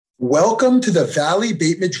Welcome to the Valley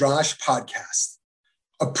Beit Midrash podcast,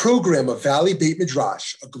 a program of Valley Beit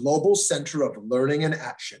Midrash, a global center of learning and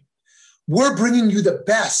action. We're bringing you the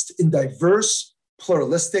best in diverse,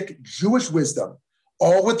 pluralistic Jewish wisdom,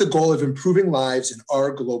 all with the goal of improving lives in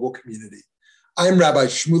our global community. I'm Rabbi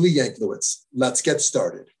Shmuley Yanklowitz. Let's get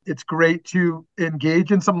started. It's great to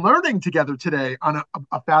engage in some learning together today on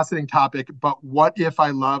a fascinating topic, but what if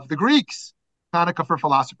I love the Greeks? Chanukah for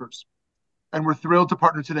Philosophers. And we're thrilled to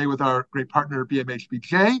partner today with our great partner,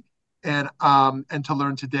 BMHBJ, and to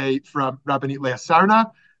learn today from Rabbanit Leah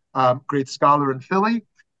Sarna, great scholar in Philly.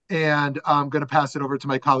 And I'm going to pass it over to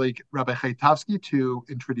my colleague, Rabbi Chaytavsky, to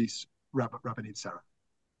introduce Rabbanit Sarna.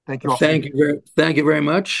 Thank you all. Thank you very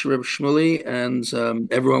much, Rabbi Shmuley,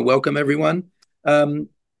 and everyone. Welcome, everyone.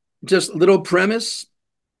 Just a little premise.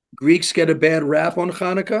 Greeks get a bad rap on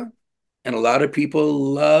Hanukkah, and a lot of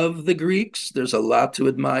people love the Greeks. There's a lot to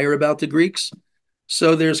admire about the Greeks.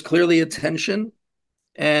 So there's clearly a tension,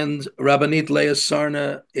 and Rabbanit Leah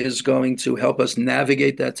Sarna is going to help us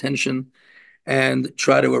navigate that tension and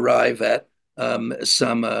try to arrive at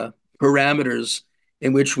some parameters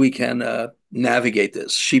in which we can navigate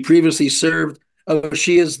this. She previously served,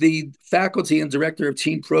 she is the faculty and director of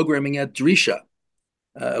teen programming at Drisha,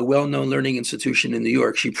 a well-known learning institution in New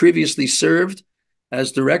York. She previously served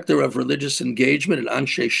as director of religious engagement at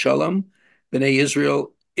Anshe Shalom, B'nai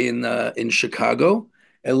Israel in Chicago,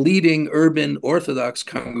 a leading urban Orthodox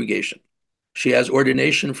congregation. She has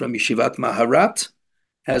ordination from Yeshivat Maharat,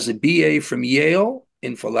 has a BA from Yale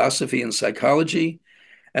in philosophy and psychology,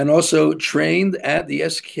 and also trained at the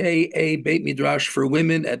SKA Beit Midrash for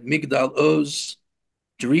Women at Migdal Oz,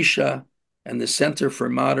 Drisha, and the Center for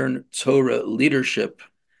Modern Torah Leadership.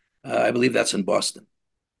 I believe that's in Boston.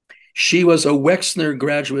 She was a Wexner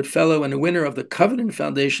Graduate Fellow and a winner of the Covenant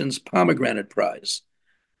Foundation's Pomegranate Prize.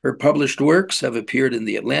 Her published works have appeared in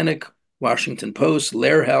The Atlantic, Washington Post,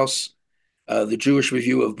 Lair House, the Jewish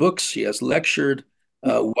Review of Books. She has lectured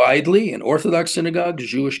widely in Orthodox synagogues,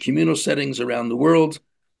 Jewish communal settings around the world,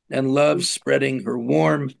 and loves spreading her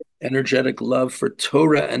warm, energetic love for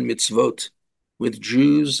Torah and mitzvot with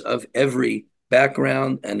Jews of every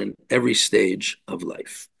background and in every stage of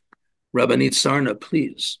life. Rabbanit Sarna,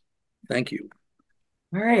 please. Thank you.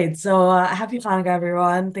 All right. So happy Hanukkah,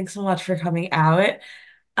 everyone. Thanks so much for coming out.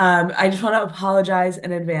 I just want to apologize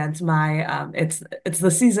in advance. My it's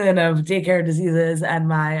the season of daycare diseases, and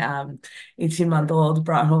my 18-month-old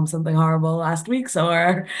brought home something horrible last week, so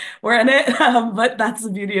we're in it. But that's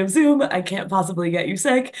the beauty of Zoom. I can't possibly get you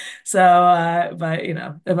sick. So, but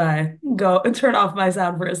if I go and turn off my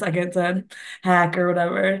sound for a second to hack or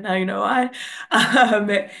whatever, now you know why.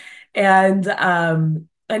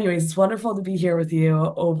 Anyways, it's wonderful to be here with you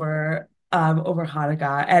over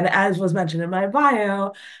Hanukkah. And as was mentioned in my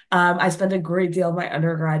bio, I spent a great deal of my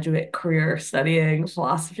undergraduate career studying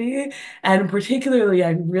philosophy, and particularly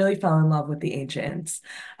I really fell in love with the ancients.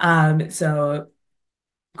 So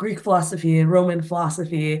Greek philosophy and Roman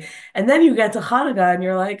philosophy, and then you get to Hanukkah and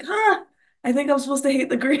you're like, I think I'm supposed to hate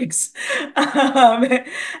the Greeks. How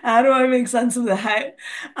do I make sense of that?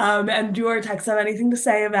 And do our texts have anything to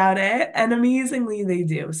say about it? And amazingly, they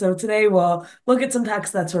do. So today we'll look at some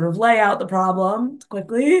texts that sort of lay out the problem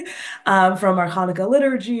quickly from our Hanukkah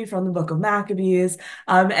liturgy, from the book of Maccabees.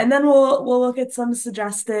 And then we'll look at some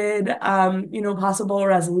suggested, possible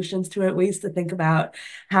resolutions to it, ways to think about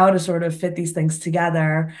how to sort of fit these things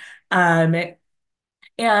together.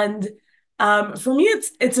 For me,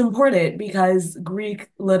 it's important because Greek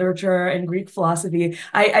literature and Greek philosophy,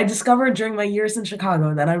 I discovered during my years in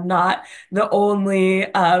Chicago that I'm not the only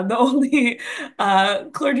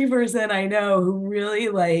clergy person I know who really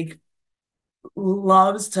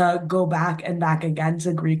loves to go back and back again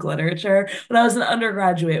to Greek literature. When I was an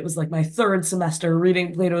undergraduate, it was like my third semester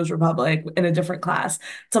reading Plato's Republic in a different class.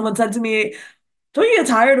 Someone said to me, "Don't you get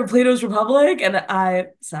tired of Plato's Republic?" And I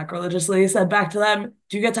sacrilegiously said back to them,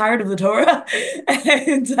 "Do you get tired of the Torah?"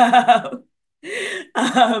 And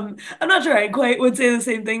I'm not sure I quite would say the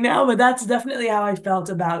same thing now, but that's definitely how I felt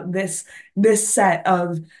about this set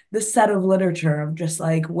of literature, of just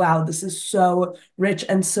like, wow, this is so rich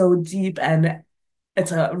and so deep, and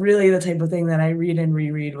it's really the type of thing that I read and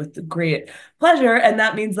reread with great pleasure. And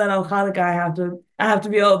that means that on Hanukkah, I have to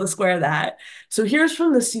be able to square that. So here's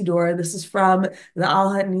from the Siddur. This is from the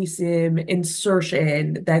Al HaNisim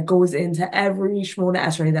insertion that goes into every Shmona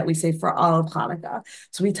Esrei that we say for all of Hanukkah.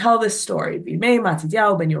 So we tell this story. Bimei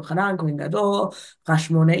Matidyahu ben Yochanan Kohen Gadol,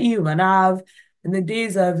 Chashmonai Uvanav. In the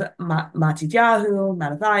days of Matityahu,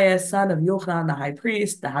 Mattathias, son of Yochanan the high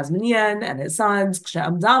priest, the Hasmonean, and his sons,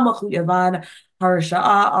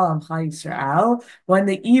 when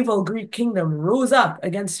the evil Greek kingdom rose up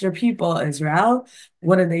against your people Israel,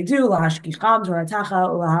 what did they do?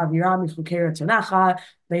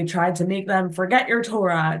 They tried to make them forget your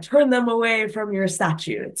Torah, turn them away from your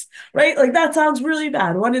statutes, right? Like that sounds really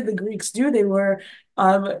bad. What did the Greeks do? They were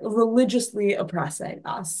religiously oppressing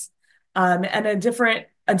us. And a different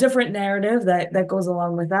narrative that goes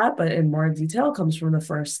along with that, but in more detail, comes from the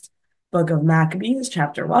first book of Maccabees,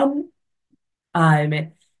 chapter 1.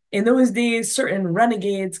 In those days, certain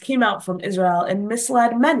renegades came out from Israel and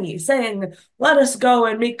misled many, saying, "Let us go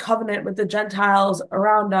and make covenant with the Gentiles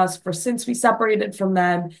around us, for since we separated from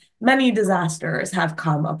them, many disasters have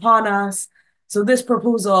come upon us." So this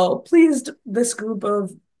proposal pleased this group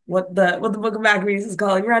of what the book of Maccabees is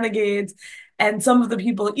calling renegades, and some of the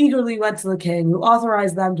people eagerly went to the king, who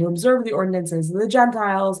authorized them to observe the ordinances of the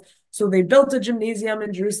Gentiles. So they built a gymnasium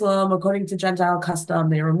in Jerusalem according to Gentile custom.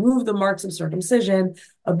 They removed the marks of circumcision,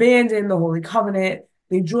 abandoned the Holy Covenant.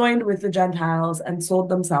 They joined with the Gentiles and sold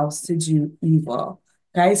themselves to do evil.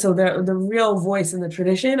 Okay, so the real voice in the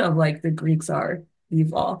tradition of like the Greeks are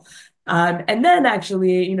evil. And then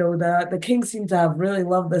actually, the king seemed to have really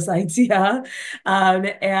loved this idea.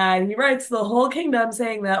 And he writes the whole kingdom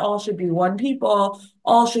saying that all should be one people,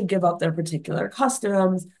 all should give up their particular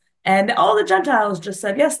customs. And all the Gentiles just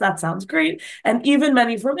said, yes, that sounds great. And even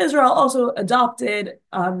many from Israel also adopted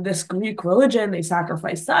this Greek religion. They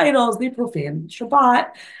sacrificed to idols, they profaned Shabbat.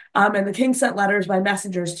 And the king sent letters by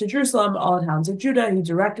messengers to Jerusalem, all towns of Judah. He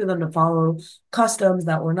directed them to follow customs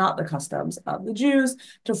that were not the customs of the Jews,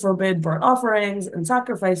 to forbid burnt offerings and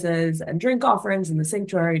sacrifices and drink offerings in the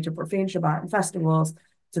sanctuary, to profane Shabbat and festivals,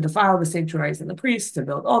 to defile the sanctuaries and the priests, to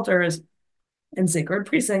build altars and sacred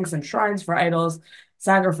precincts and shrines for idols,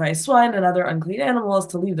 sacrifice swine and other unclean animals,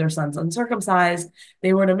 to leave their sons uncircumcised.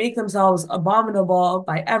 They were to make themselves abominable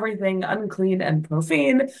by everything unclean and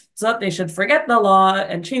profane, so that they should forget the law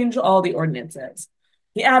and change all the ordinances.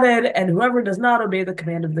 He added, and whoever does not obey the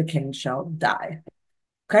command of the king shall die.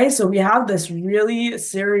 Okay, so we have this really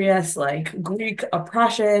serious like Greek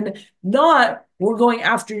oppression, not we're going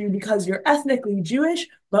after you because you're ethnically Jewish,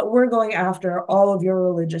 but we're going after all of your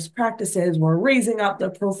religious practices. We're raising up the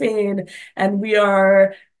profane and we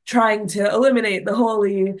are trying to eliminate the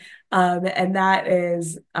holy. And that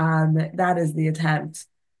is the attempt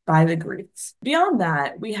by the Greeks. Beyond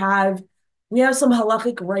that, we have some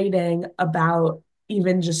halachic writing about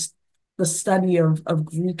even just the study of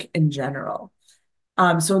Greek in general.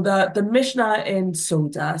 So the Mishnah in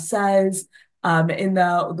Sota says, in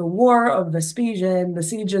the war of Vespasian, the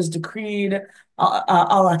sages decreed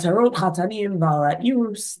alatarot chatanim v'alat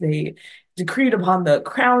yurus. They decreed upon the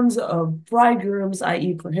crowns of bridegrooms,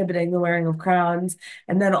 i.e., prohibiting the wearing of crowns,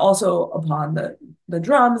 and then also upon the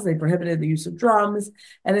drums, they prohibited the use of drums.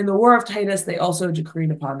 And in the war of Titus, they also decreed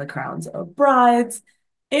upon the crowns of brides.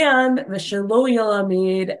 And the shelo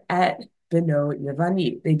yelamed et Beno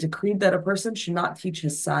Yevani. They decreed that a person should not teach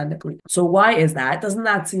his son Greek. So why is that? Doesn't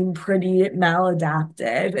that seem pretty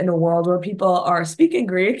maladaptive in a world where people are speaking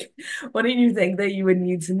Greek? Wouldn't you think that you would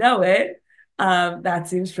need to know it? That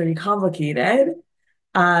seems pretty complicated.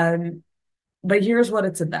 But here's what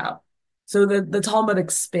it's about. So the Talmud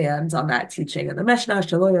expands on that teaching in the Mishnah,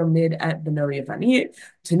 Shelo Yomed et Beno Yevani,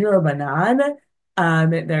 Tenura Banan.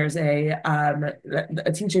 There's a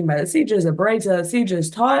teaching by the sages, a Braita, sages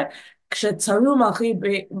taught, so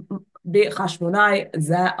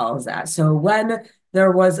when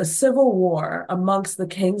there was a civil war amongst the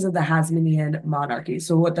kings of the Hasmonean monarchy.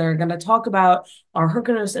 So what they're going to talk about are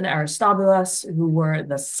Hyrcanus and Aristobulus, who were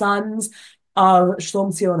the sons of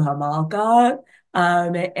Shlomzion Hamalka.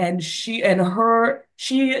 And she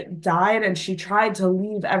died and she tried to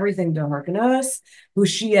leave everything to Hyrcanus, who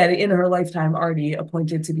she had in her lifetime already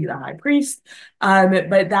appointed to be the high priest.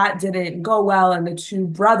 But that didn't go well, and the two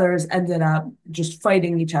brothers ended up just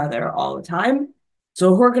fighting each other all the time.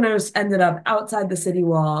 So Hyrcanus ended up outside the city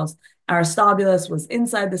walls. Aristobulus was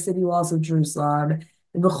inside the city walls of Jerusalem.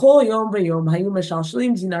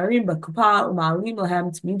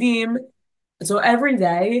 So every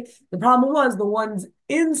day, the problem was the ones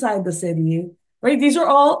inside the city, right? These are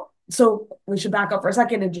all, so we should back up for a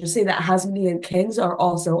second and just say that Hasmonean kings are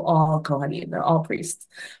also all Kohanim, they're all priests.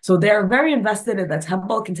 So they're very invested in the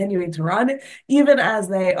temple continuing to run, even as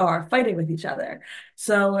they are fighting with each other.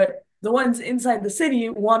 So the ones inside the city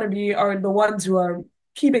are the ones who are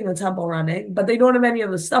keeping the temple running, but they don't have any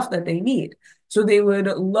of the stuff that they need. So they would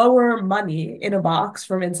lower money in a box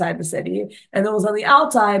from inside the city, and those on the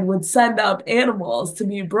outside would send up animals to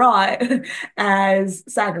be brought as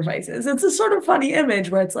sacrifices. It's a sort of funny image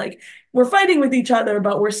where it's like we're fighting with each other,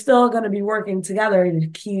 but we're still going to be working together to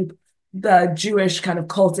keep the Jewish kind of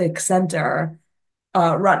cultic center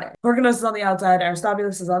running. Horkanos is on the outside,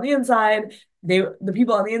 Aristobulus is on the inside. The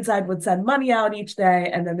people on the inside would send money out each day,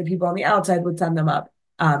 and then the people on the outside would send them up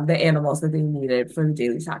the animals that they needed for the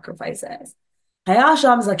daily sacrifices. And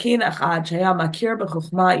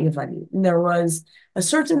there was a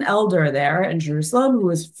certain elder there in Jerusalem who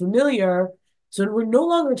was familiar. So we're no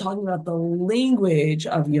longer talking about the language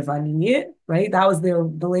of Yavani, right? That was the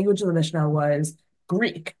language of the Mishnah was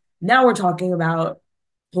Greek. Now we're talking about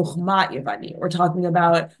Chokhmah Yavani. We're talking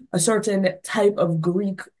about a certain type of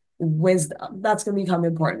Greek wisdom. That's going to become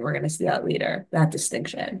important. We're going to see that later, that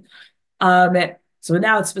distinction. So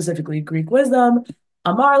now it's specifically Greek wisdom.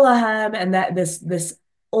 Amar lahem, and that this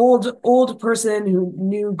old person who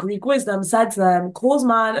knew Greek wisdom said to them, Kol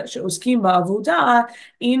zman she'oskim ba'avodah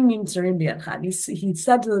in nimtzarim b'yadchan. He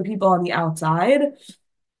said to the people on the outside,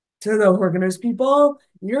 to the Horkanos people,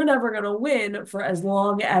 you're never going to win for as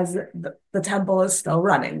long as the temple is still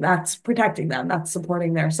running. That's protecting them. That's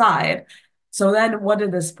supporting their side. So then what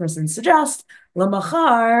did this person suggest?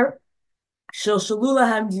 Lamachar shilshalu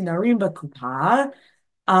lahem dinarim b'kupa.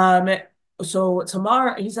 So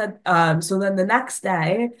tomorrow, he said, so then the next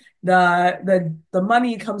day, the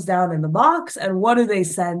money comes down in the box, and what do they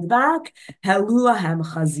send back? Helulahem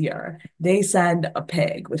chazir. They send a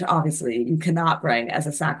pig, which obviously you cannot bring as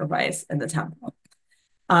a sacrifice in the temple.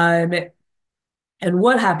 And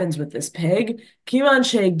what happens with this pig? Kiman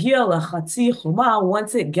shegia lachatzi chuma,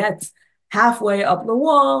 once it gets halfway up the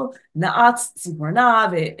wall, na'atz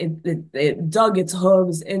tzipornav, it dug its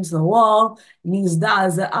hooves into the wall,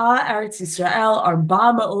 nizdaza'a Eretz Yisrael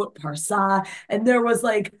arba ma'ot parsa, and there was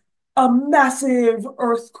like a massive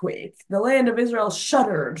earthquake. The land of Israel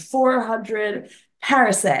shuddered, 400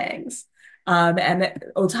 parasangs. And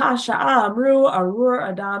Otasha Amru Arur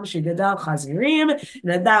Adam Shigadal Chazirim.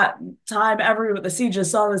 And at that time, the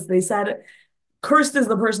sieges saw this, they said, cursed is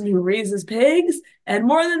the person who raises pigs, and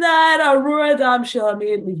more than that, Arur Adam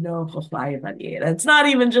Shilamid Livno Chochmah. It's not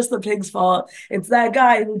even just the pig's fault. It's that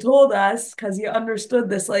guy who told us, because he understood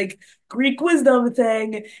this like Greek wisdom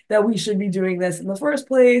thing, that we should be doing this in the first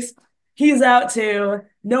place. He's out too.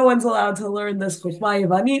 No one's allowed to learn this Chochmah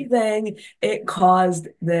Yavanit thing. It caused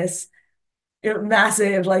this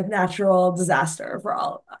massive like natural disaster for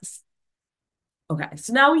all of us. Okay,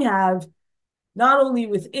 so now we have not only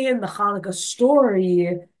within the Chanukah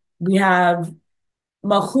story, we have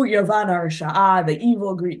Malchut Yavan Arsha'ah, the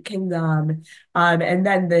evil Greek kingdom, and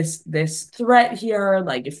then this threat here,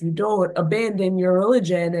 like if you don't abandon your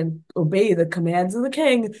religion and obey the commands of the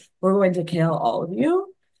king, we're going to kill all of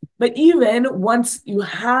you. But even once you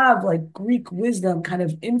have like Greek wisdom kind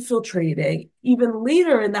of infiltrating, even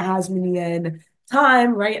later in the Hasmonean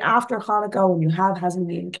time, right after Hanukkah, when you have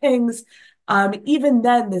Hasmonean kings, even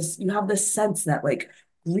then you have this sense that like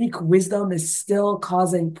Greek wisdom is still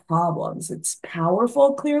causing problems. It's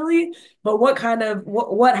powerful, clearly, but what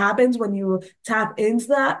happens when you tap into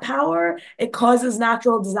that power? It causes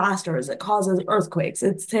natural disasters. It causes earthquakes.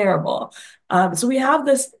 It's terrible. So we have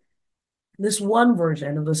this one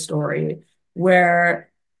version of the story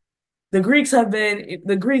where the Greeks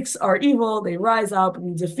are evil, they rise up,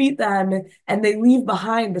 we defeat them, and they leave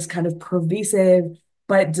behind this kind of pervasive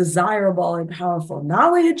but desirable and powerful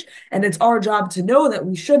knowledge. And it's our job to know that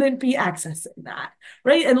we shouldn't be accessing that,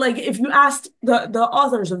 right? And like, if you asked the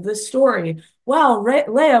authors of this story, well,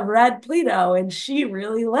 Leah read Plato and she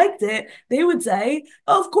really liked it, they would say,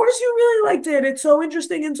 of course you really liked it. It's so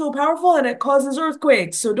interesting and so powerful and it causes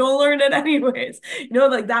earthquakes. So don't learn it anyways.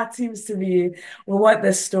 Like that seems to be what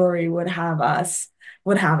this story would have us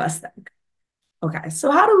think. Okay,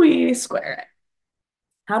 so how do we square it?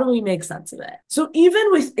 How do we make sense of it? So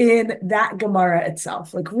even within that Gemara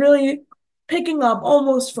itself, like really picking up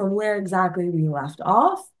almost from where exactly we left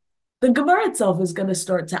off, the Gemara itself is going to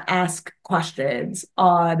start to ask questions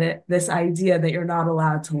on this idea that you're not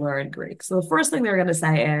allowed to learn Greek. So the first thing they're going to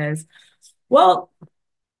say is, well,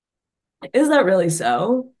 is that really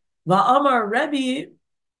so? Va'amar Rebbe,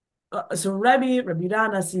 so Rabbi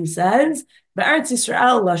Danasi says, Ba'eretz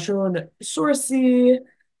Yisrael lashon sorsi,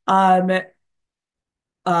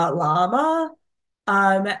 Lama.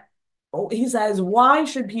 He says, why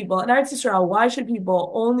should people in Eretz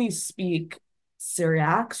Yisrael, only speak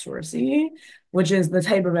Syriac, Sursi, which is the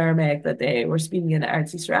type of Aramaic that they were speaking in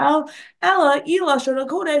Eretz Yisrael? Ella, ilashon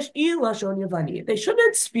kodesh, ilashon Yavani. They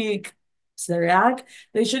shouldn't speak Syriac.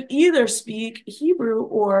 They should either speak Hebrew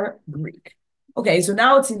or Greek. Okay, so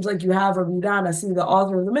now it seems like you have Rabbi Yehuda Hanasi, the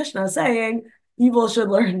author of the Mishnah, saying people should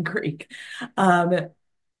learn Greek.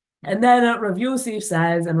 And then Rav Yosef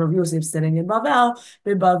says, and Rav Yosef sitting in Bavel,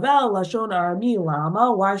 Lashon Arami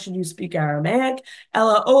Lama, why should you speak Aramaic?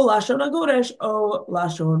 Ella O Lashon Agodesh, O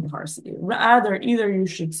Lashon Parsi. Rather, either you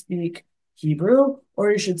should speak Hebrew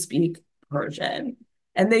or you should speak Persian.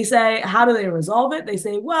 And they say, how do they resolve it? They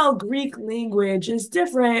say, well, Greek language is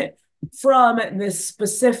different from this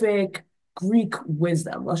specific Greek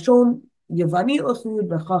wisdom. Lashon Yevani Lachud,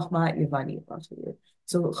 Bechachma Yevani Lachud.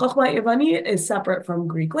 So Chachma Yevani is separate from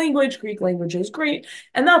Greek language. Greek language is great.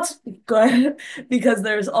 And that's good because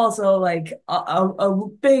there's also like a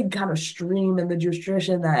big kind of stream in the Jewish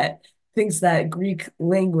tradition that thinks that Greek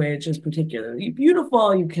language is particularly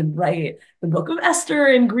beautiful. You can write the Book of Esther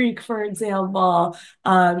in Greek, for example.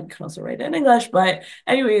 You can also write it in English. But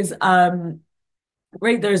anyways,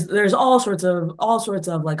 right, there's all sorts of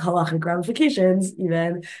like halachic ramifications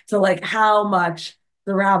even to like how much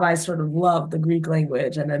the rabbis sort of love the Greek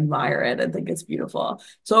language and admire it and think it's beautiful.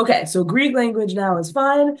 So okay, so Greek language now is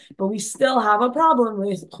fine, but we still have a problem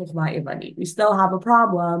with Chokhmah Yevani. We still have a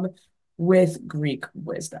problem with Greek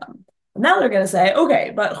wisdom. And now they're going to say,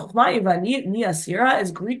 okay, but Chokhmah Yevani Niasira,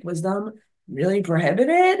 is Greek wisdom really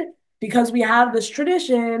prohibited? Because we have this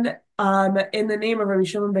tradition in the name of Rabbi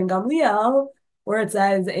Shimon ben Gamliel, where it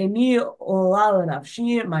says, "Eni olal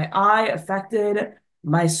nafshi," my eye affected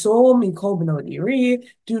my soul, mikol b'not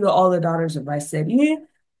iri, due to all the daughters of my city.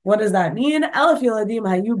 What does that mean? Elef yeladim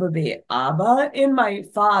hayu b'beit Abba. In my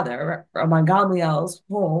father, Rabban Gamliel's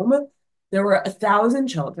home, there were 1,000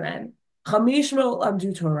 children. Chamish me'ot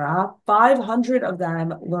lamdu Torah. 500 of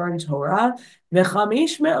them learned Torah.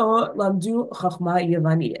 V'chamish me'ot lamdu chachma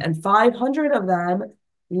Yevani. And 500 of them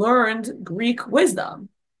learned Greek wisdom.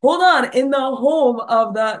 Hold on, in the home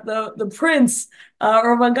of the prince,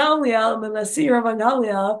 Rabban Gamliel, the Nasi Rabban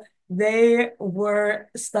Gamliel, they were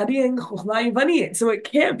studying Chokhmah Yevani. So it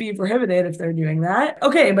can't be prohibited if they're doing that.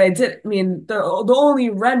 Okay, but the only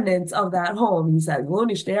remnants of that home, he said,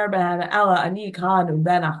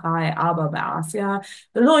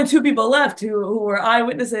 there's only 2 people left who were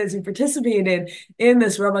eyewitnesses who participated in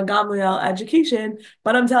this Rabban Gamliel education,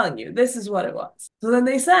 but I'm telling you, this is what it was. So then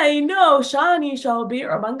they say, no, Shani shall be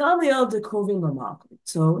Rabban Gamliel de Kovim Lamakut.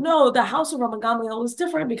 So no, the house of Rabban Gamliel was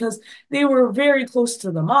different because they were very close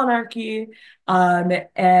to the monarchy, and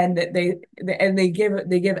they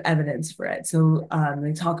give evidence for it. So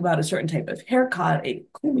they talk about a certain type of haircut, a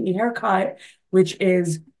kumi haircut, which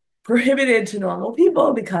is prohibited to normal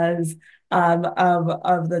people because of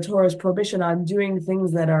the Torah's prohibition on doing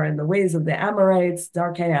things that are in the ways of the Amorites,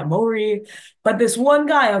 Darkei Amori. But this one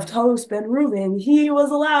guy of Talos ben Reuven, he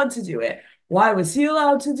was allowed to do it. Why was he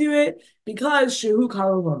allowed to do it? Because Shehu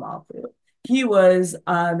Karu Malchut. He was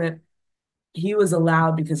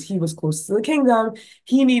allowed because he was close to the kingdom.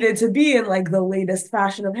 He needed to be in like the latest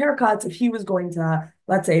fashion of haircuts. If he was going to,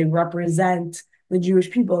 let's say, represent the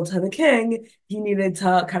Jewish people to the king, he needed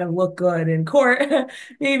to kind of look good in court,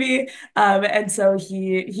 maybe. And so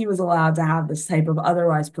he was allowed to have this type of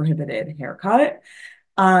otherwise prohibited haircut.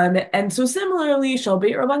 And so similarly,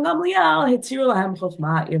 Shalbeit Rabban Gamliel Hitzir Lahem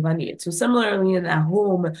Chochmah Yevanit. So similarly, in that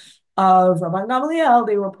home of Rabban Gamliel,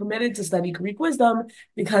 they were permitted to study Greek wisdom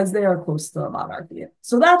because they are close to the monarchy.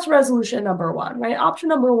 So that's resolution number 1, right? Option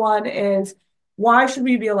number 1 is, why should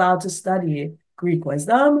we be allowed to study Greek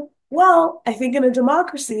wisdom? Well, I think in a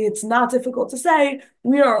democracy, it's not difficult to say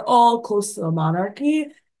we are all close to the monarchy.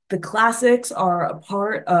 The classics are a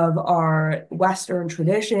part of our Western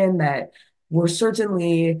tradition that were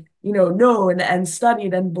certainly, known and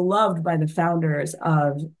studied and beloved by the founders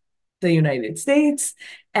of the United States.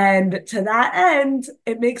 And to that end,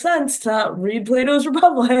 it makes sense to read Plato's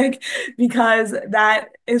Republic because that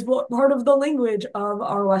is part of the language of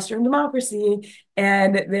our Western democracy.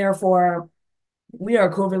 And therefore, we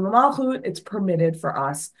are Kovim L'Malchut. It's permitted for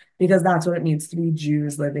us because that's what it means to be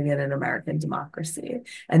Jews living in an American democracy.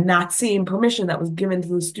 And that same permission that was given to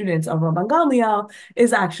the students of Rabban Gamliel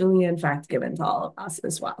is actually, in fact, given to all of us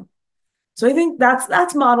as well. So I think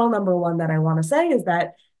that's model number 1 that I want to say, is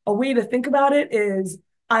that a way to think about it is,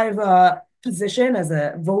 I have a position as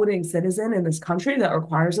a voting citizen in this country that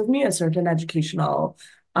requires of me a certain educational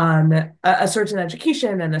a certain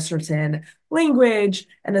education and a certain language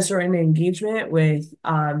and a certain engagement with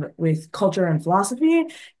culture and philosophy.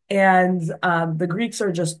 And the Greeks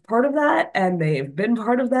are just part of that, and they've been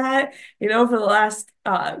part of that, for the last,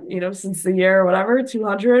 since the year, whatever,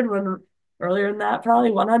 200, when earlier than that,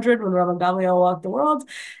 probably 100, when Rabban Gamliel walked the world.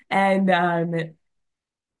 And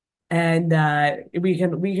And we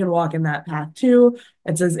can walk in that path too.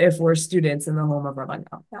 It's as if we're students in the home of Rabban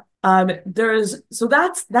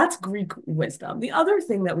Gamliel. That's Greek wisdom. The other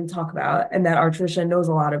thing that we talk about and that our tradition knows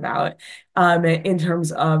a lot about in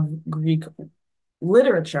terms of Greek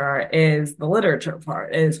literature is the literature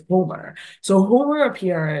part, is Homer. So Homer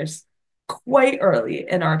appears quite early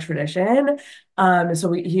in our tradition.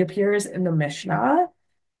 He appears in the Mishnah.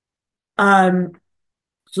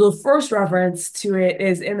 So the first reference to it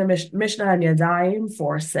is in the Mishnah in Yadayim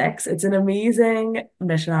 4:6. It's an amazing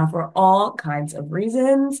Mishnah for all kinds of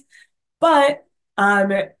reasons, but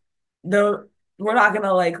we're not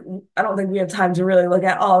gonna I don't think we have time to really look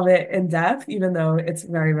at all of it in depth, even though it's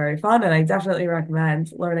very, very fun, and I definitely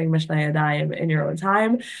recommend learning Mishnah Yadayim in your own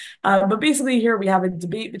time. But basically here we have a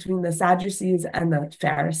debate between the Sadducees and the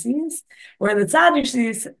Pharisees, where the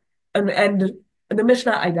Sadducees and the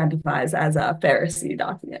Mishnah identifies as a Pharisee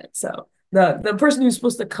document. So the person who's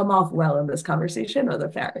supposed to come off well in this conversation are the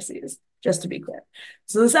Pharisees, just to be clear.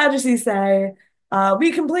 So the Sadducees say,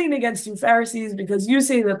 we complain against you Pharisees because you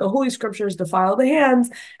say that the Holy Scriptures defile the hands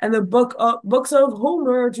and the books of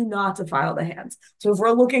Homer do not defile the hands. So if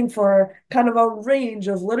we're looking for kind of a range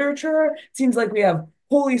of literature, it seems like we have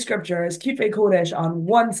Holy Scriptures, Kifei Kodesh on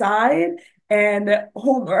one side, and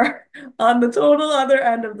Homer on the total other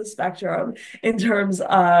end of the spectrum in terms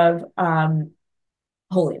of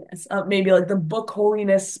holiness. Maybe like the book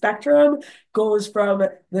holiness spectrum goes from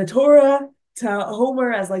the Torah to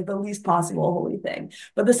Homer as like the least possible holy thing.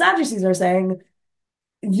 But the Sadducees are saying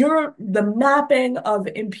the mapping of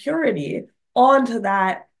impurity onto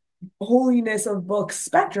that holiness of books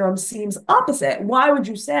spectrum seems opposite. Why would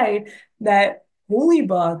you say that holy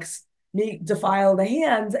books defile the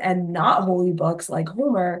hands and not holy books like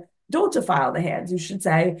Homer don't defile the hands? You should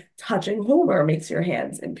say touching Homer makes your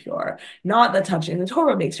hands impure, not that touching the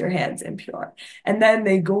Torah makes your hands impure. And then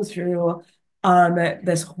they go through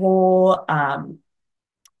this whole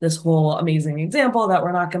amazing example that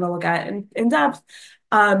we're not going to look at in depth.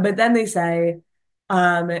 But then they say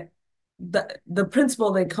the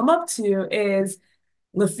principle they come up to is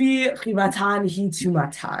Lefi chivatan hi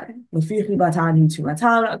tumatan. Lefi chivatan hi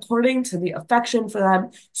tumatan. According to the affection for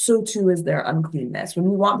them, so too is their uncleanness. When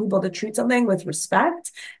we want people to treat something with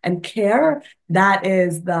respect and care, that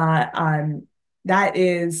is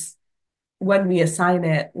when we assign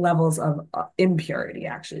it levels of impurity,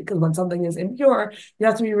 actually. Because when something is impure, you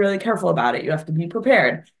have to be really careful about it. You have to be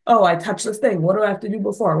prepared. Oh, I touched this thing. What do I have to do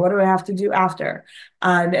before? What do I have to do after?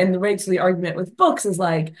 And the argument with books is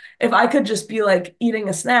like, if I could just be like eating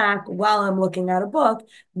a snack while I'm looking at a book,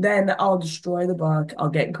 then I'll destroy the book. I'll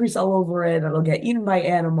get grease all over it. It'll get eaten by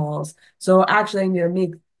animals. So actually, I need to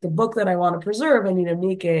make the book that I want to preserve, I need to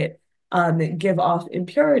make it give off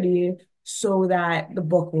impurity so that the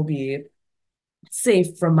book will be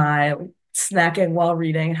safe from my snacking while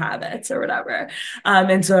reading habits or whatever.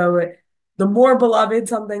 And so the more beloved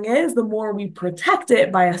something is, the more we protect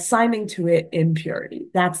it by assigning to it impurity.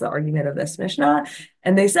 That's the argument of this Mishnah.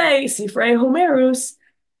 And they say, Sifrei Homerus,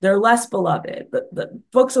 they're less beloved. The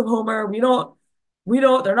books of Homer,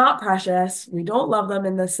 they're not precious. We don't love them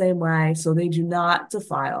in the same way, so they do not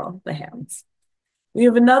defile the hands. We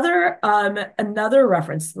have another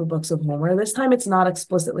reference to the books of Homer. This time it's not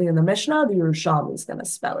explicitly in the Mishnah. The Yerushalmi is going to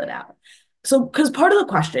spell it out. So, because part of the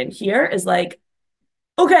question here is like,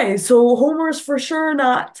 okay, so Homer's for sure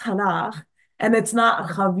not Tanakh, and it's not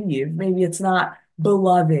Chaviv. Maybe it's not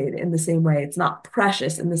beloved in the same way. It's not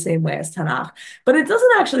precious in the same way as Tanakh. But it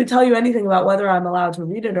doesn't actually tell you anything about whether I'm allowed to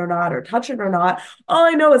read it or not, or touch it or not. All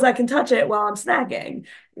I know is I can touch it while I'm snacking,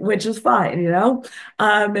 which is fine, you know?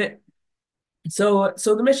 So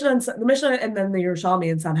the Mishnah and then the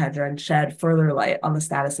Yerushalmi and Sanhedrin shed further light on the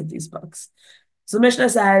status of these books. So the Mishnah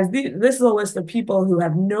says, this is a list of people who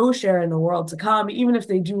have no share in the world to come, even if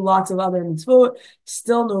they do lots of other mitzvot,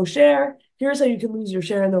 still no share. Here's how you can lose your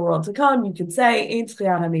share in the world to come. You can say, Ein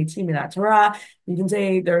tchiyat hametim min haTorah. You can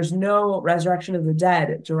say there's no resurrection of the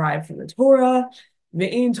dead derived from the Torah.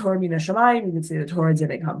 Ve'ein Torah min hashamayim. You can say the Torah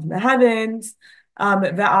didn't come from the heavens. The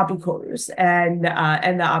apikorus and the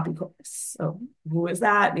apikorus. So who is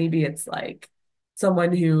that? Maybe it's like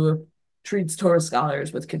someone who treats Torah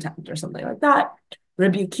scholars with contempt or something like that.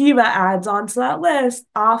 Rabbi Akiva adds on to that list,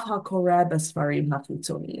 Af hakoreh b'sfarim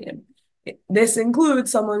hachitzoniyim. This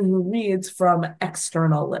includes someone who reads from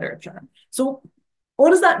external literature. So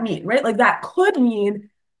what does that mean, right? Like that could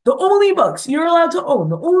mean the only books you're allowed to own,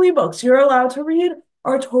 the only books you're allowed to read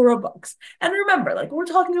are Torah books. And remember, like we're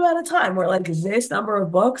talking about a time where like this number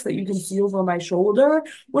of books that you can see over my shoulder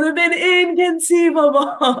would have been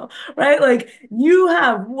inconceivable, right? Like you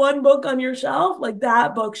have one book on your shelf, like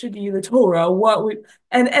that book should be the Torah.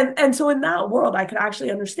 And so in that world, I could actually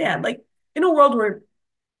understand. Like in a world where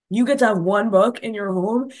you get to have one book in your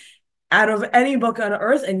home out of any book on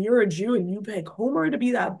earth, and you're a Jew and you pick Homer to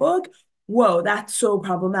be that book, whoa, that's so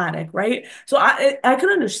problematic, right? So I can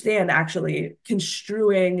understand actually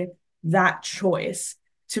construing that choice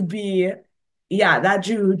to be, yeah, that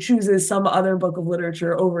Jew who chooses some other book of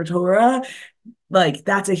literature over Torah, like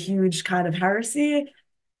that's a huge kind of heresy.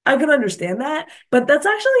 I can understand that, but that's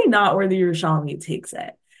actually not where the Yerushalmi takes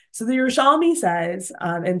it. So the Yerushalmi says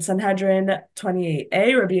in Sanhedrin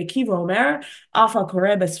 28a, Rabbi Akiva Omer, Afa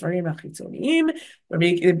Koreh Besfarim Achitzoniyim.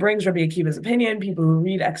 It brings Rabbi Akiva's opinion, people who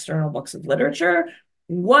read external books of literature.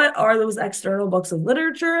 What are those external books of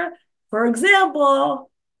literature? For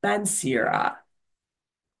example, Ben Sira.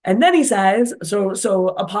 And then he says, so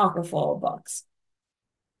apocryphal books,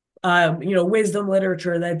 wisdom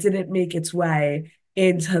literature that didn't make its way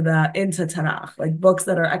into Tanakh, like books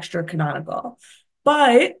that are extra canonical.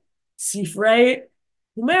 But Sifrei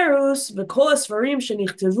Humerus v'kol Sfarim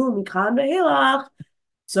shenichtavu mikan ve'helach.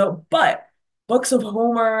 So, but books of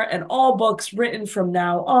Homer and all books written from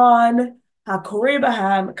now on, hakoreh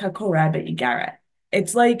bahem kakoreh be'igaret.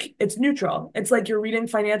 It's neutral. It's like you're reading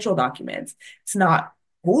financial documents. It's not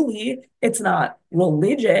holy. It's not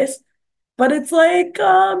religious. But it's like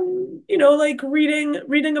like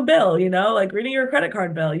reading a bill, like reading your credit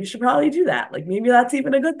card bill. You should probably do that. Like maybe that's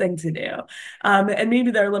even a good thing to do. And maybe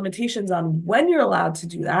there are limitations on when you're allowed to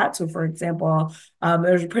do that. So for example,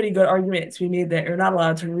 there's a pretty good argument to be made that you're not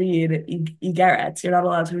allowed to read igarets. You're not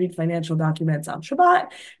allowed to read financial documents on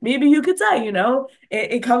Shabbat. Maybe you could say,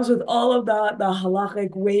 it comes with all of the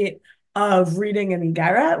halachic weight of reading an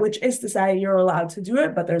Igaret, which is to say you're allowed to do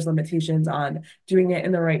it, but there's limitations on doing it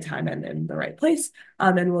in the right time and in the right place.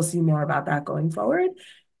 And we'll see more about that going forward.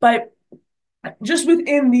 But just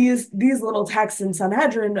within these little texts in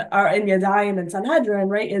Sanhedrin, or in Yadayim and Sanhedrin,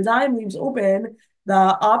 right? Yadayim leaves open the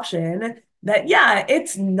option that, yeah,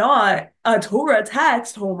 it's not a Torah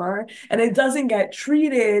text, Homer, and it doesn't get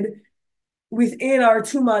treated within our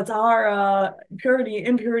Tuma Tahara purity,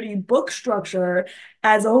 impurity book structure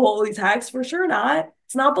as a holy text, for sure not.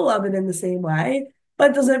 It's not beloved in the same way,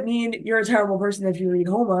 but doesn't mean you're a terrible person if you read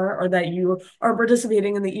Homer or that you are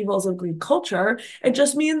participating in the evils of Greek culture. It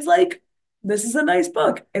just means like, this is a nice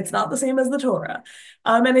book. It's not the same as the Torah.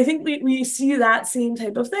 And I think we see that same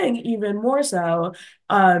type of thing even more so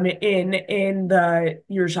in the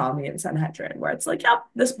Yerushalmi and Sanhedrin, where it's like, yep,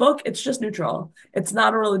 this book, it's just neutral. It's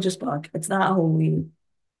not a religious book. It's not holy,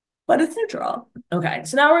 but it's neutral. Okay,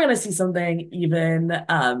 so now we're going to see something even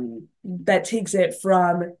that takes it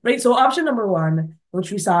from, right? So option number one, which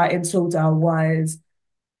we saw in Sota, was,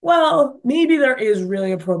 well, maybe there is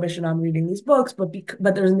really a prohibition on reading these books, but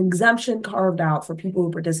there's an exemption carved out for people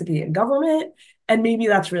who participate in government, and maybe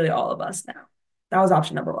that's really all of us now. That was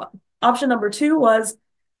option number one. Option number two was,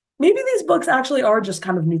 maybe these books actually are just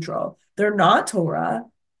kind of neutral. They're not Torah.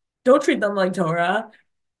 Don't treat them like Torah,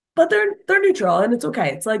 but they're neutral, and it's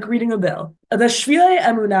okay. It's like reading a bill. The Shvilei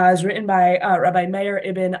Emunah is written by Rabbi Meir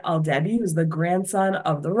ibn al-Debi, who's the grandson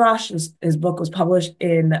of the Rosh. His book was published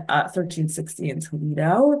in 1360 in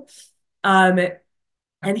Toledo. And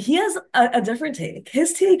he has a different take.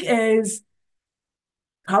 His take is,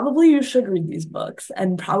 probably you should read these books,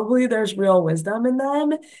 and probably there's real wisdom in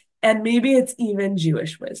them, and maybe it's even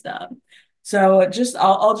Jewish wisdom. So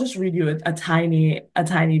I'll just read you a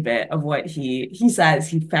tiny bit of what he says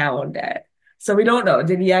he found it. So we don't know.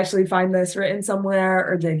 Did he actually find this written somewhere,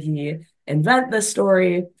 or did he invent this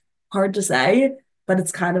story? Hard to say, but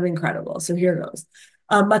it's kind of incredible. So here goes.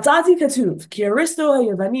 Matzati katuv ki Aristo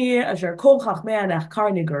hayavani asher kol chachmei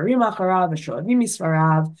hanachkar nigarim acharav v'shoavim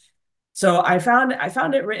misvarav. So I found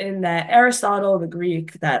it written that Aristotle, the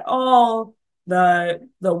Greek, that all the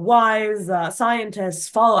wise scientists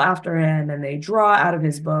follow after him and they draw out of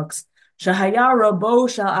his books. Shahaya Rabo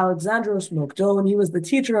Shal Alexandros Mokdon, he was the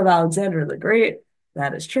teacher of Alexander the Great.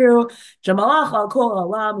 That is true. Jamalach al Kol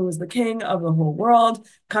Alam, who was the king of the whole world.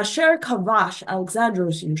 Kasher Kavash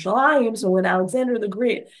Alexandros Yerushalayim. So when Alexander the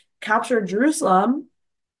Great captured Jerusalem,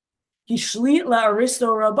 he shlit la'aristo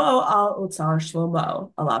rabo al otzar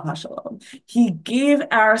shlomo alav hashalom. He gave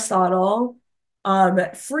Aristotle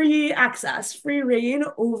free access, free reign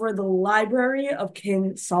over the library of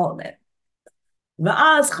King Solomon.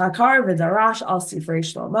 Va'az chakar v'darash al sifrei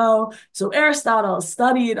Shlomo. So Aristotle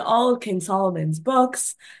studied all of King Solomon's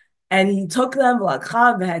books, And he took them,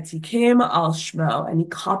 v'lakcha v'hatikim al shmo, and he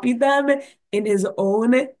copied them in his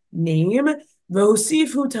own name.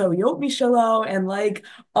 V'hosifu toyot mishalo, and like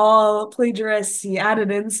all plagiarists, he added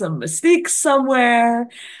in some mistakes somewhere.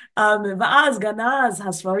 Va'az ganaz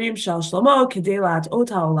hasfarim shel Shlomo kedei la'atot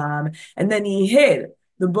ha'olam, and then he hid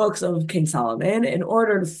the books of King Solomon in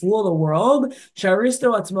order to fool the world.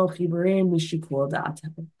 Sharisto atzmo chiburim mishikol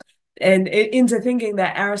da'atem, and into thinking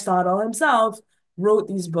that Aristotle himself wrote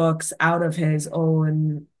these books out of his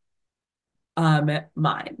own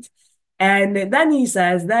mind. And then he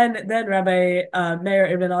says, then Rabbi Meir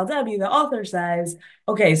Ibn Al-Debi, the author, says,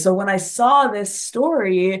 okay, so when I saw this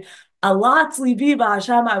story, Alat libi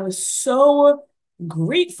b'Hashem, I was so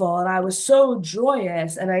grateful and I was so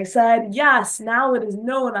joyous. And I said, yes, now it is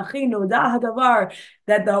known, achinu da hadavar,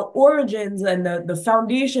 that the origins and the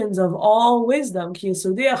foundations of all wisdom, ki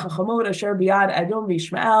yesodei chachamot asher biyad Edom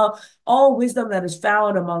v'Ishmael, all wisdom that is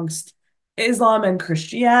found amongst Islam and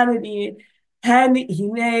Christianity, Hen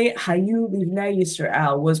Hine Hayu Livnei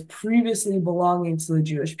Yisrael, was previously belonging to the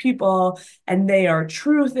Jewish people, and they are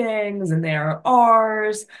true things, and they are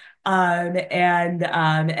ours.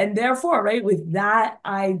 And therefore, right, with that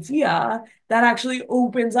idea, that actually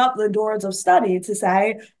opens up the doors of study to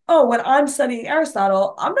say, oh, when I'm studying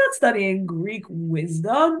Aristotle, I'm not studying Greek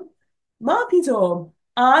wisdom. Ma pitom,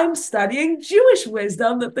 I'm studying Jewish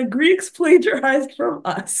wisdom that the Greeks plagiarized from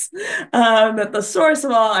us. That the source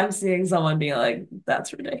of all, I'm seeing someone being like,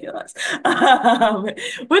 that's ridiculous.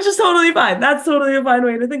 Which is totally fine. That's totally a fine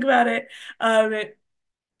way to think about it.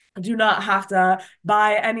 Do not have to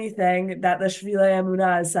buy anything that the Shvilei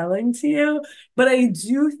Emunah is selling to you, but I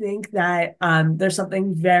do think that there's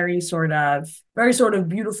something very sort of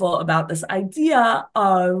beautiful about this idea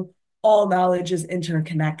of all knowledge is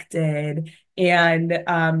interconnected, and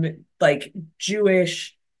like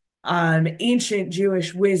Jewish, ancient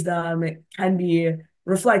Jewish wisdom can be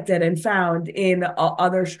reflected and found in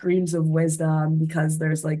other streams of wisdom because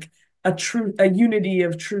there's like a unity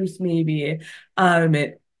of truth, maybe.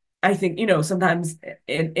 I think, sometimes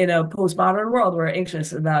in a postmodern world, we're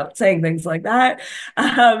anxious about saying things like that.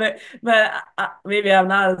 But maybe I'm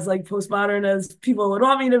not as like postmodern as people would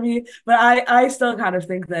want me to be. But I still kind of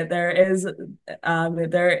think that there is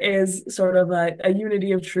sort of a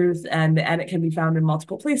unity of truth, and it can be found in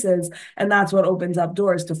multiple places. And that's what opens up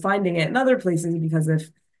doors to finding it in other places, because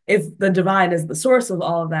if the divine is the source of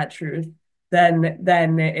all of that truth, then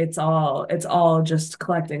it's all just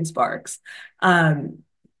collecting sparks.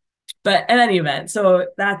 But in any event, so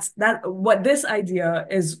that's what this idea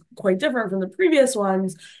is quite different from the previous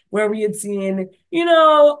ones, where we had seen,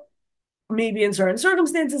 maybe in certain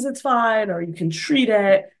circumstances it's fine, or you can treat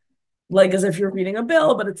it like as if you're reading a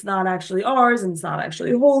bill, but it's not actually ours and it's not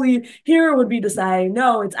actually holy. Here would be to say,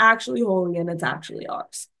 no, it's actually holy and it's actually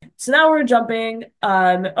ours. So now we're jumping,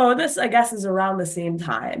 this I guess is around the same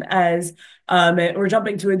time as we're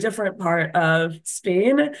jumping to a different part of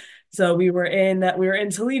Spain. So we were in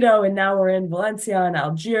Toledo, and now we're in Valencia and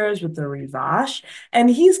Algiers with the Rivash. And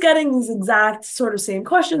he's getting these exact sort of same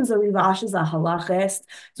questions. The Rivash is a halachist,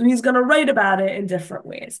 so he's going to write about it in different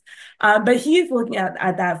ways. But he's looking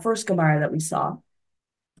at that first Gemara that we saw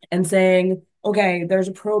and saying, okay, there's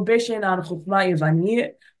a prohibition on Chokhmah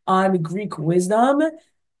Yevani, on Greek wisdom.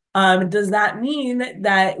 Does that mean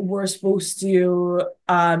that we're supposed to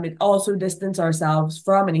also distance ourselves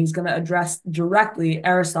from, and he's going to address directly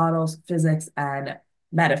Aristotle's physics and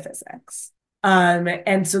metaphysics.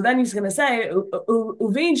 And so then he's going to say, so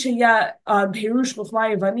then he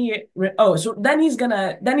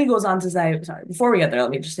goes on to say, sorry, before we get there,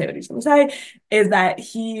 let me just say what he's going to say, is that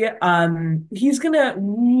he's going to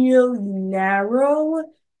really narrow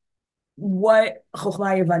what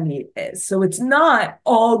Chokhmah Yavanit is. So it's not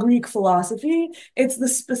all Greek philosophy, it's the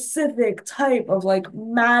specific type of like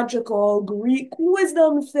magical Greek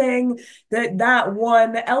wisdom thing that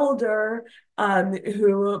one elder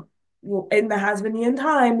who in the Hasmonean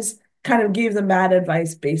times kind of gave them bad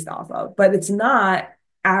advice based off of. But it's not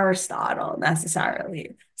Aristotle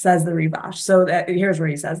necessarily, says the Rivash. So here's where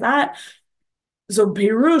he says that. So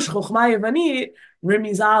Pirush Chokhmah Yavanit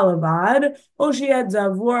Rimizal Avad, Oshiad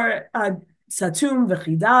Zavor Satum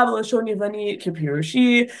Vechida V'Lashon Yavanit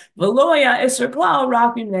Kipirushi V'Loya Iser Klal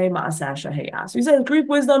Rakim Ne Ma'aseh Shahaya. So he says Greek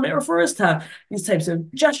wisdom, it refers to these types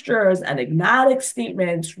of gestures, enigmatic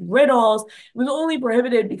statements, riddles. It was only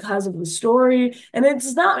prohibited because of the story, and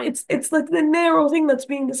it's like the narrow thing that's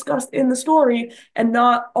being discussed in the story, and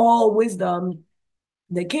not all wisdom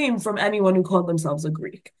that came from anyone who called themselves a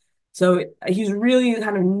Greek. So he's really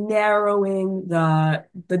kind of narrowing the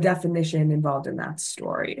definition involved in that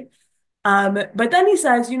story. But then he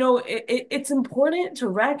says, it's important to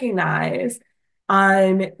recognize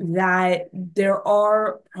that there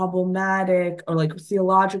are problematic or like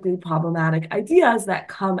theologically problematic ideas that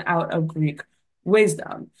come out of Greek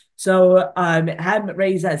wisdom. So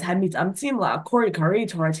Ray says, they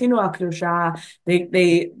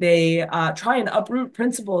try and uproot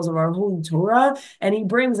principles of our holy Torah, and he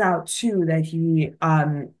brings out two that he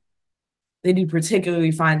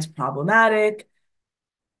particularly finds problematic.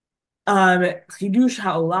 Chidush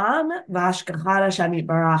ha'olam v'hashgachar Hashem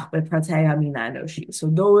yitbarach b'pratei hamina enoshi. So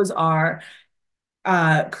those are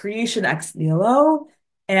creation ex nihilo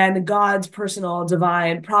and God's personal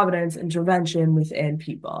divine providence intervention within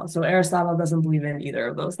people. So Aristotle doesn't believe in either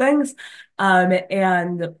of those things.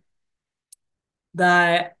 And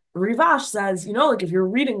the Rivash says, like if you're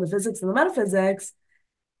reading the physics and the metaphysics,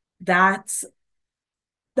 that's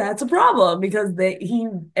a problem because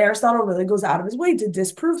Aristotle really goes out of his way to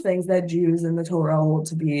disprove things that Jews and the Torah hold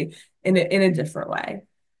to be in a different way.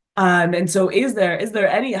 And so is there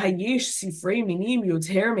any hayesh sifrei minim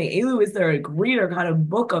yoter me'elu? Is there a greater kind of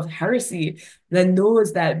book of heresy than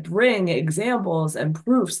those that bring examples and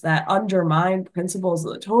proofs that undermine principles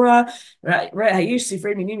of the Torah? Right, hayesh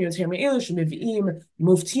sifrei minim yoter me'elu shemivim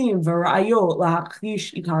muftim v'rayot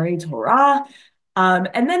la'achlish ikarei Torah.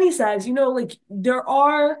 And then he says, like there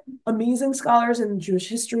are amazing scholars in Jewish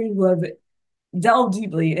history who have delved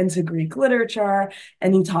deeply into Greek literature,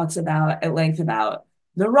 and he talks about at length about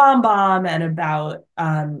the Rambam and about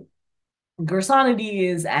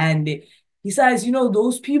Gersonides, and he says,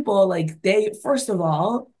 those people, like they, first of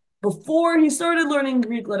all, before he started learning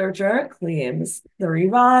Greek literature, claims the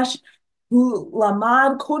Rivash, who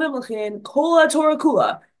lamad kodem lechin kol Torah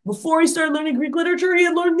kula. Before he started learning Greek literature, he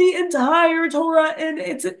had learned the entire Torah in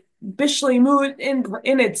its bishleimut,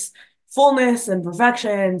 in its fullness and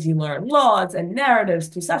perfections. He learned laws and narratives,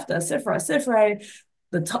 Tosefta, Sifra, Sifrei,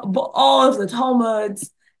 all of the Talmuds.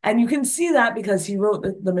 And you can see that because he wrote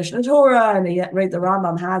the Mishnah Torah, and the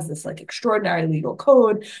Rambam has this like extraordinary legal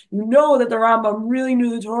code. You know that the Rambam really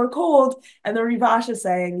knew the Torah cold, and the Rivash is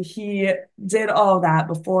saying he did all of that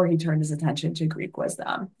before he turned his attention to Greek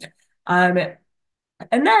wisdom. And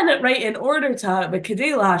then, in order to,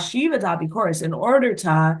 in order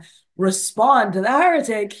to respond to the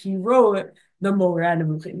heretic, he wrote the Moreh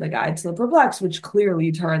Nevuchim, the Guide to the Perplexed, which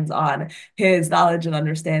clearly turns on his knowledge and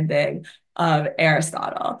understanding of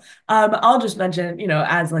Aristotle. I'll just mention,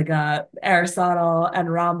 as like a Aristotle and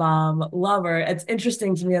Rambam lover, it's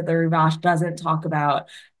interesting to me that the Rivash doesn't talk about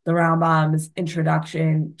the Rambam's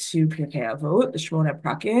introduction to Pirkei Avot, the Shmona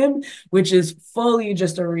Prakim, which is fully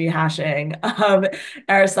just a rehashing of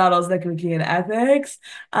Aristotle's Nicomachean Ethics,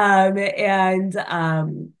 but in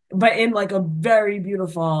like a very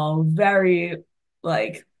beautiful, very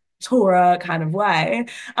like Torah kind of way.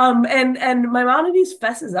 And Maimonides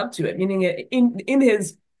fesses up to it, meaning in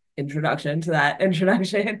his introduction to that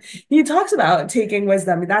introduction, he talks about taking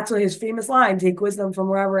wisdom. That's what his famous line, take wisdom from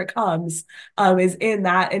wherever it comes, is in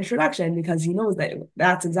that introduction, because he knows that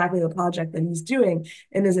that's exactly the project that he's doing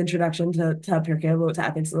in his introduction to Pirkei Avot, to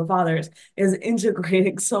Ethics of the Fathers, is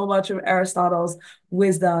integrating so much of Aristotle's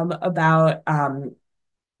wisdom about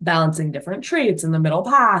balancing different traits in the middle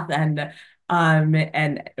path and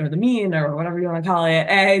or the mean, or whatever you want to call it,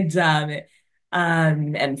 and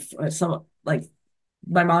some like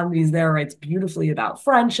Maimonides there writes beautifully about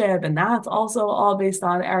friendship, and that's also all based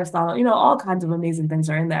on Aristotle. All kinds of amazing things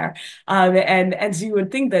are in there, and so you would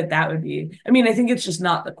think that would be. I mean, I think it's just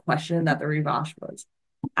not the question that the Rivash was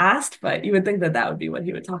asked, but you would think that would be what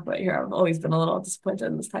he would talk about here. I've always been a little disappointed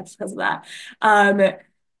in this text because of that.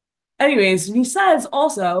 Anyways, he says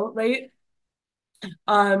also, right,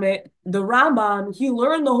 the Rambam, he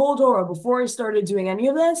learned the whole Torah before he started doing any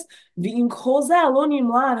of this. He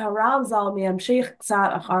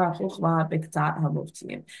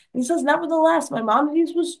says, nevertheless,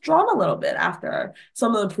 Maimonides was drawn a little bit after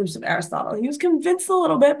some of the proofs of Aristotle. He was convinced a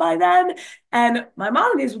little bit by then, and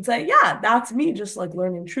Maimonides would say, yeah, that's me just like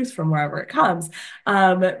learning truth from wherever it comes.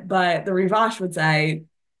 But the Rivash would say,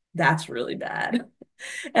 that's really bad.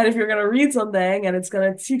 And if you're going to read something and it's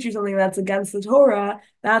going to teach you something that's against the Torah,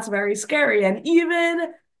 that's very scary. And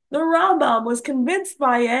even the Rambam was convinced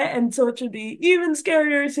by it, and so it should be even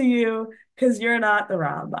scarier to you because you're not the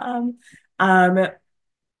Rambam. And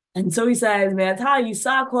so he says,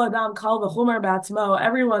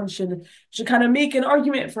 everyone should kind of make an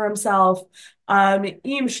argument for himself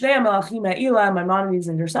Maimonides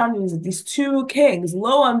and Gersonides, these two kings,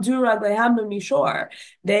 lo amdu raglehem b'mishor,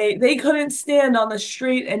 they couldn't stand on the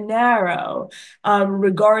straight and narrow,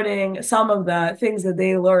 regarding some of the things that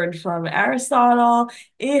they learned from Aristotle.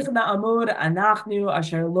 Ich na'amud anachnu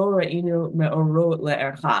asher lo ra'inu me'orot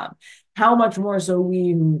le'ercham. How much more so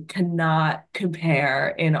we who cannot compare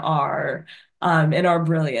in our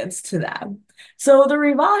brilliance to them. So the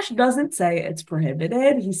Rivash doesn't say it's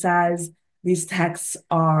prohibited. He says these texts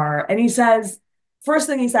are, and he says, first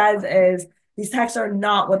thing he says is these texts are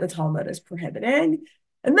not what the Talmud is prohibiting.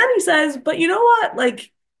 And then he says, but you know what?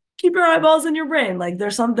 Like, keep your eyeballs in your brain. Like,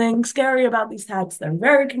 there's something scary about these texts. They're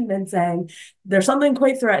very convincing. There's something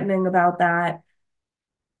quite threatening about that.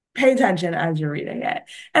 Pay attention as you're reading it.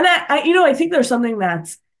 And I think there's something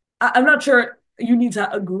that's, I'm not sure you need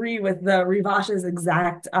to agree with the Rivash's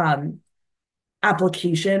exact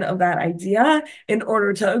application of that idea in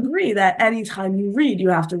order to agree that anytime you read, you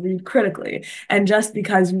have to read critically. And just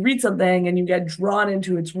because you read something and you get drawn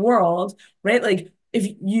into its world, right? Like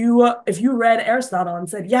if you read Aristotle and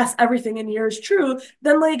said, yes, everything in here is true,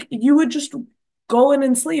 then like you would just go and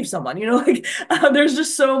enslave someone, like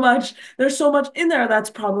there's so much in there that's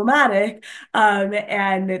problematic.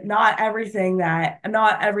 And not everything that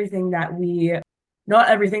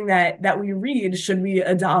we read should we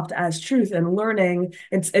adopt as truth. And learning,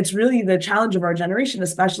 it's really the challenge of our generation,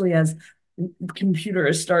 especially as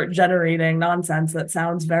computers start generating nonsense that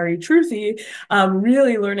sounds very truthy.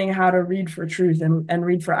 Really learning how to read for truth and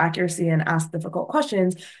read for accuracy and ask difficult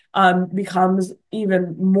questions becomes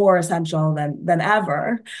even more essential than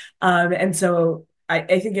ever. And so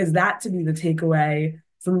I think is that to be the takeaway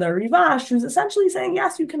from the Rivash, who's essentially saying,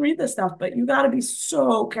 yes, you can read this stuff, but you got to be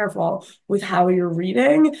so careful with how you're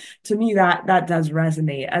reading. To me, that does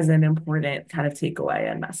resonate as an important kind of takeaway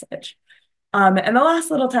and message. And the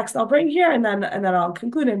last little text I'll bring here, and then I'll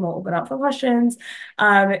conclude and we'll open up for questions,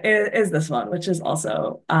 is this one, which is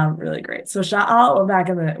also really great. So Sha'al,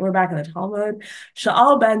 we're back in the Talmud.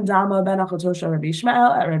 Sha'al ben Dama ben Achotosha Rabbi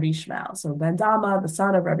Ishmael at Rabbi Ishmael. So Ben Dama, the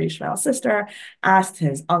son of Rabbi Ishmael's sister, asked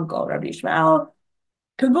his uncle Rabbi Ishmael,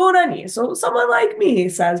 Kavunani. So someone like me,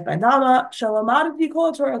 says Ben Dama, Shalamadati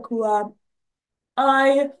kol Torah kula.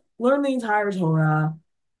 I learned the entire Torah.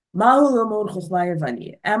 Am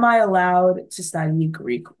I allowed to study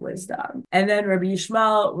Greek wisdom? And then Rabbi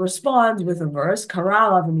Yishmael responds with a verse, the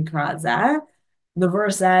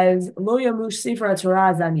verse says, Lo yamush sifra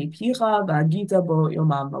Torah zani picha v'agita bo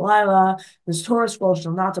yomam v'layla. This Torah scroll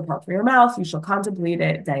shall not depart from your mouth. You shall contemplate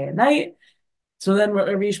it day and night. So then what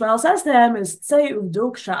Rabbi Yishmael says to him is, Say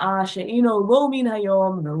uvduk sha'a she'ino lo min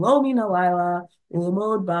hayom v'lo min halayla.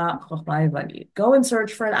 Go and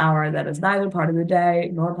search for an hour that is neither part of the day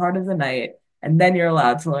nor part of the night, and then you're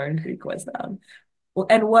allowed to learn Greek wisdom.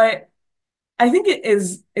 And what I think it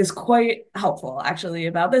is quite helpful actually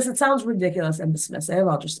about this, it sounds ridiculous and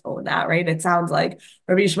dismissive. I'll just own that, right? It sounds like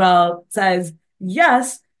Rabbi Ishmael says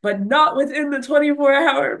yes, but not within the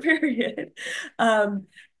 24-hour period.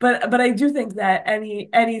 But I do think that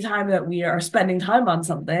any time that we are spending time on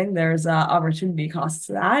something, there's opportunity costs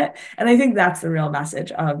to that. And I think that's the real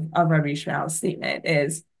message of Rabbi Ishmael's statement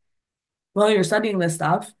is, well, you're studying this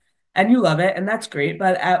stuff and you love it, and that's great,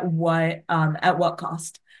 but at what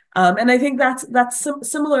cost? And I think that's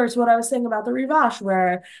similar to what I was saying about the Rivash,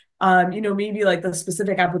 where maybe like the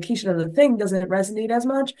specific application of the thing doesn't resonate as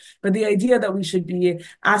much, but the idea that we should be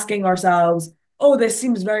asking ourselves, oh, this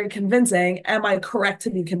seems very convincing. Am I correct to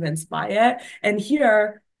be convinced by it? And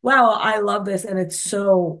here, wow, I love this and it's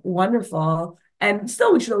so wonderful. And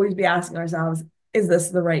still, we should always be asking ourselves, is this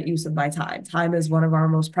the right use of my time? Time is one of our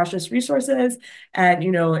most precious resources. And,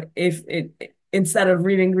 if instead of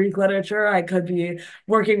reading Greek literature, I could be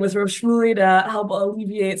working with Rav Shmuley to help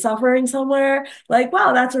alleviate suffering somewhere. Like,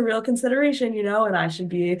 wow, that's a real consideration, and I should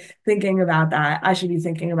be thinking about that. I should be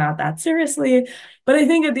thinking about that seriously. But I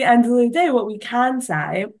think at the end of the day, what we can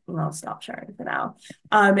say, and I'll stop sharing for now,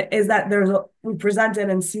 is that we presented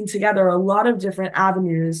and seen together a lot of different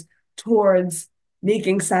avenues towards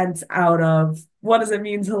making sense out of what does it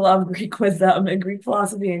mean to love Greek wisdom and Greek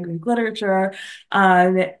philosophy and Greek literature.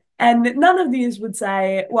 And none of these would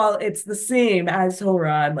say, well, it's the same as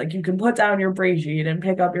Torah. And like you can put down your brain sheet and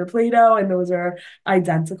pick up your Play-Doh and those are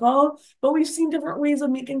identical. But we've seen different ways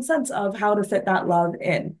of making sense of how to fit that love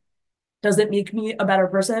in. Does it make me a better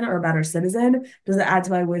person or a better citizen? Does it add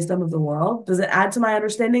to my wisdom of the world? Does it add to my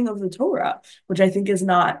understanding of the Torah, which I think is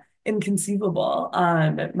not inconceivable?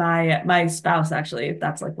 My spouse, actually,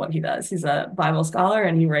 that's like what he does. He's a Bible scholar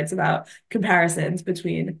and he writes about comparisons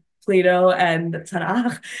between Plato and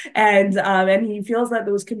Tanakh, and he feels that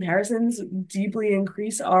those comparisons deeply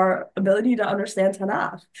increase our ability to understand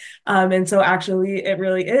Tanakh. And so actually it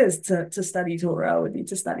really is to study Torah, would be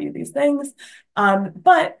to study these things.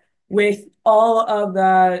 But with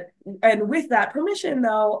with that permission,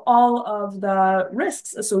 though, all of the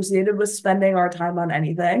risks associated with spending our time on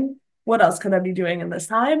anything. What else could I be doing in this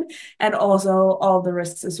time? And also all the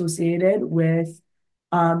risks associated with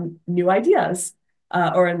new ideas,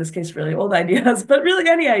 or in this case, really old ideas, but really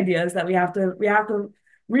any ideas that we have to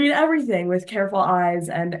read everything with careful eyes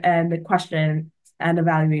and question and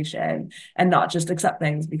evaluation, and not just accept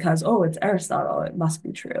things because, oh, it's Aristotle, it must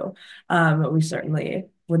be true. We certainly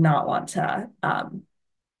would not want to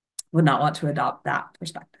adopt that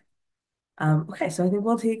perspective. Okay, so I think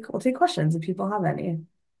we'll take questions if people have any.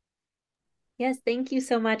 Yes, thank you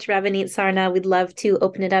so much, Rabbanit Sarna. We'd love to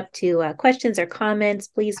open it up to questions or comments.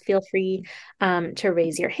 Please feel free to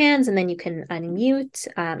raise your hands, and then you can unmute,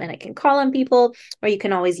 and I can call on people, or you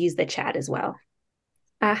can always use the chat as well.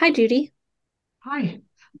 Hi, Judy. Hi.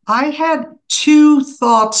 I had two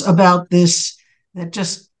thoughts about this that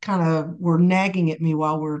just kind of were nagging at me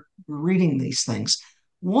while we're reading these things.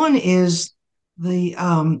 One is the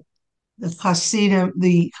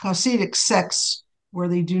Hasidic sects where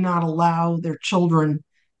they do not allow their children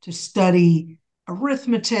to study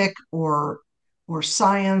arithmetic or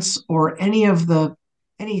science or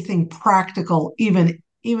anything practical, even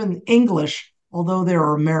English, although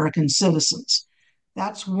they're American citizens.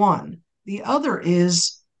 That's one. The other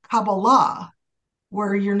is Kabbalah,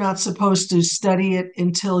 where you're not supposed to study it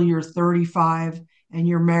until you're 35 and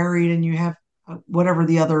you're married and you have whatever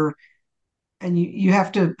the other, and you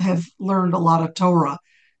have to have learned a lot of Torah.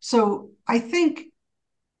 So I think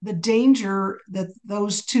the danger that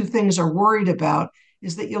those two things are worried about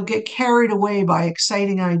is that you'll get carried away by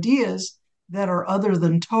exciting ideas that are other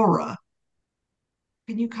than Torah.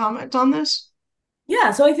 Can you comment on this?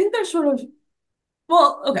 Yeah, so I think there's sort of,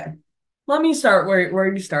 well, okay. Let me start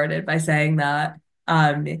where you started by saying that,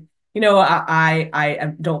 I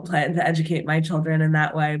don't plan to educate my children in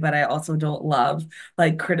that way, but I also don't love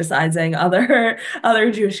like criticizing other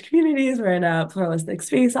Jewish communities. We're in a pluralistic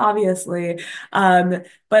space, obviously. But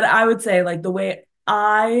I would say like the way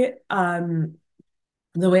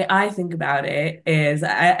I think about it is,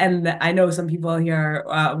 and I know some people here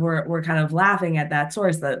were kind of laughing at that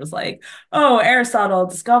source that was like, oh, Aristotle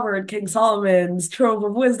discovered King Solomon's trove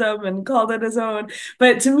of wisdom and called it his own.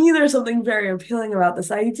 But to me, there's something very appealing about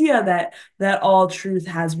this idea that all truth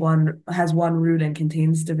has one root and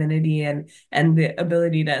contains divinity and the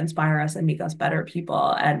ability to inspire us and make us better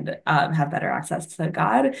people and have better access to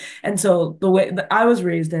God. And so the way that I was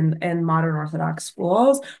raised in modern Orthodox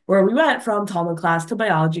schools, where we went from Talmud class to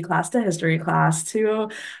biology class to history class to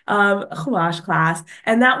Chumash class,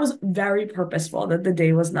 and that was very purposeful, that the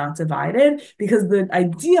day was not divided, because the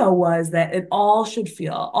idea was that it all should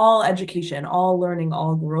feel, all education, all learning,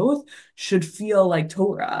 all growth should feel like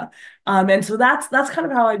Torah. And so that's kind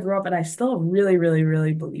of how I grew up, and I still really, really,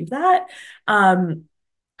 really believe that.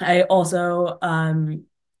 I also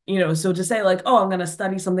so to say like, oh, I'm going to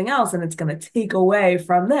study something else and it's going to take away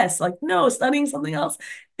from this, like, no, studying something else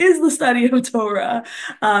is the study of Torah,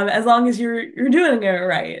 as long as you're doing it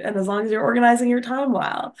right and as long as you're organizing your time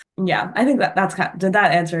well. Yeah, I think that's kind of, did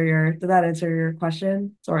that answer your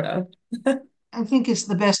question? Sort of. I think it's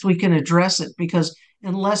the best we can address it, because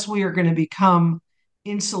unless we are going to become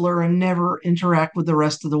insular and never interact with the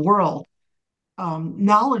rest of the world,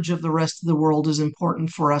 knowledge of the rest of the world is important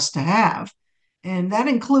for us to have. And that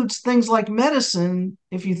includes things like medicine,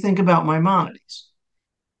 if you think about Maimonides.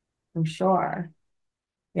 For sure.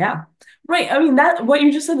 Yeah. Right. I mean, that what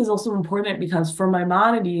you just said is also important, because for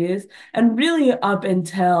Maimonides, and really up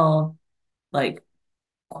until like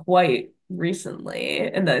quite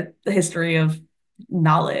recently in the history of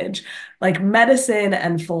knowledge, like medicine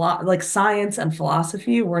and like science and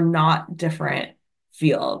philosophy were not different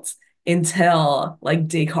fields until like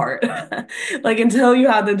Descartes. Like until you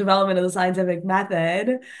had the development of the scientific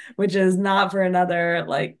method, which is not for another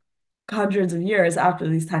like hundreds of years after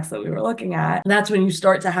these texts that we were looking at. That's when you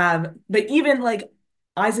start to have, but even like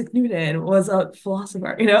Isaac Newton was a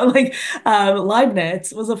philosopher, like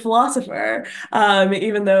Leibniz was a philosopher,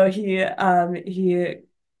 even though he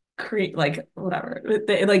create like whatever,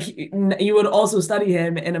 like you would also study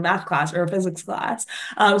him in a math class or a physics class.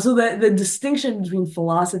 So the distinction between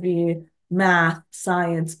philosophy, math,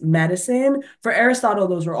 science, medicine, for Aristotle,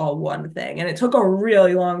 those were all one thing. And it took a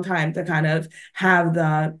really long time to kind of have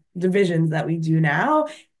the divisions that we do now.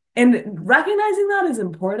 And recognizing that is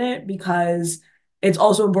important, because it's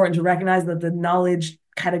also important to recognize that the knowledge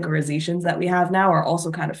categorizations that we have now are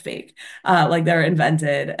also kind of fake. Like they're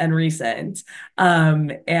invented and recent.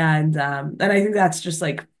 And I think that's just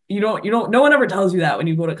like, no one ever tells you that when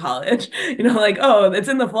you go to college. Like, oh, it's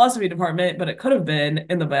in the philosophy department, but it could have been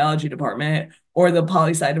in the biology department or the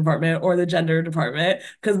poli-sci department or the gender department,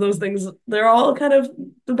 because those things, they're all kind of,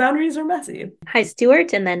 the boundaries are messy. Hi,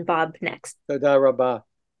 Stuart, and then Bob next. Toda Rabbah.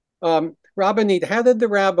 Rabbanit, how did the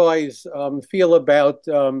rabbis feel about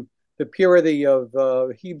the purity of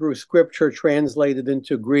Hebrew scripture translated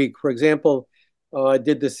into Greek? For example,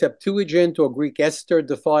 did the Septuagint or Greek Esther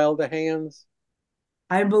defile the hands?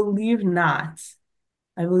 I believe not.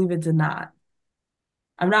 I believe it did not.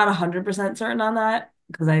 I'm not 100% certain on that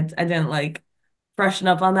because I didn't like freshen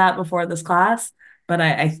up on that before this class, but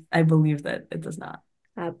I believe that it does not.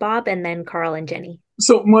 Bob, and then Carl and Jenny.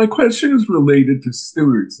 So my question is related to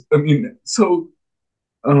Stewart's. There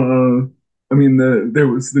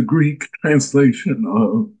was the Greek translation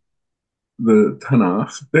of the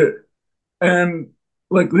Tanakh, and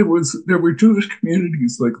like there were Jewish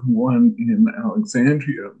communities like the one in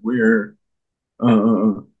Alexandria where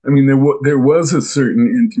there was a certain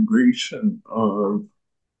integration of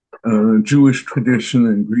Jewish tradition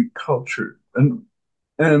and Greek culture,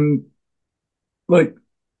 and like,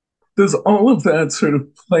 does all of that sort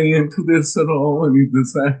of play into this at all? I mean,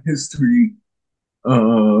 does that history,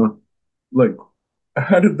 like,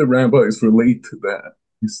 how did the rabbis relate to that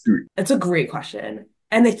history? It's a great question.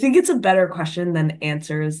 And I think it's a better question than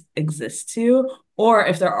answers exist to, or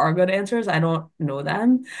if there are good answers, I don't know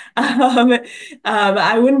them.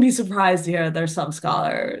 I wouldn't be surprised to hear that there's some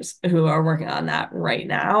scholars who are working on that right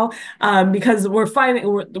now, because we're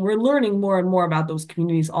learning more and more about those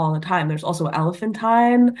communities all the time. There's also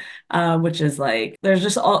Elephantine, which is like, there's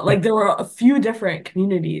just there were a few different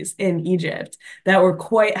communities in Egypt that were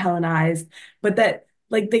quite Hellenized, but that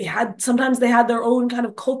like sometimes they had their own kind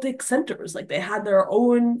of cultic centers, like they had their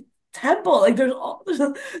own temple. Like there's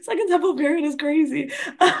a Second Temple period is crazy.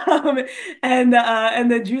 And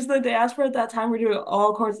the Jews in the diaspora at that time were doing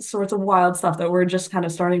all sorts of wild stuff that we're just kind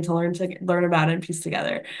of starting to learn about and piece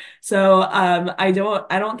together. So I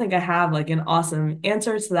don't think I have like an awesome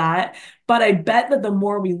answer to that, but I bet that the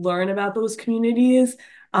more we learn about those communities,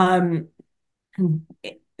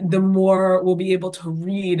 the more we'll be able to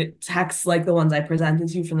read texts like the ones I presented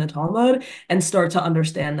to you from the Talmud and start to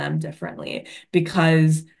understand them differently,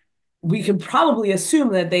 because we can probably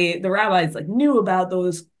assume that the rabbis like knew about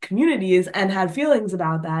those communities and had feelings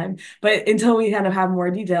about them, but until we kind of have more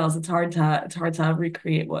details, it's hard to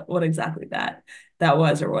recreate what exactly that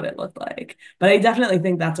was or what it looked like. But I definitely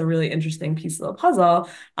think that's a really interesting piece of the puzzle.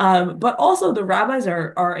 But also the rabbis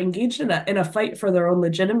are engaged in a fight for their own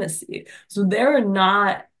legitimacy. So they're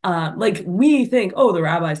not like we think, oh, the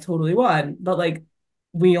rabbis totally won, but like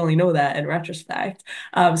we only know that in retrospect.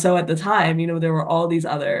 So at the time, there were all these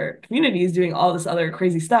other communities doing all this other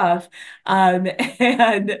crazy stuff, and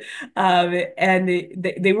they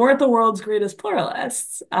weren't the world's greatest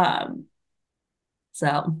pluralists.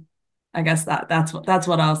 So I guess that's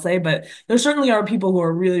what I'll say. But there certainly are people who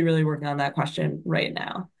are really, really working on that question right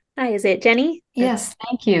now. Hi, is it Jenny? Yes,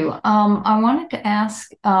 thank you. I wanted to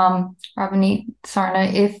ask Rabbanit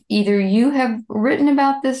Sarna if either you have written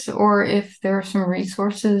about this or if there are some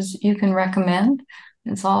resources you can recommend.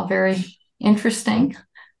 It's all very interesting.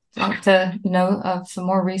 I'd like to know of some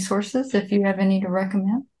more resources if you have any to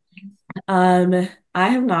recommend. I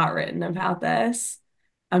have not written about this.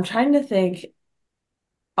 I'm trying to think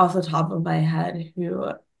off the top of my head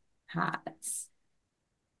who has.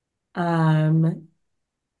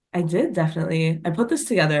 I did definitely. I put this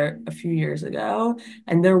together a few years ago,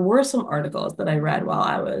 and there were some articles that I read while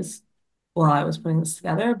I was putting this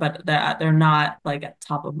together, but they're not like at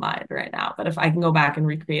top of mind right now. But if I can go back and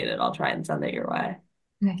recreate it, I'll try and send it your way.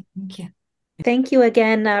 Okay, thank you. Thank you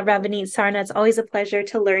again, Rabbanit Sarna. It's always a pleasure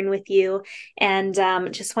to learn with you. And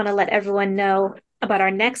just want to let everyone know about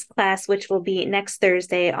our next class, which will be next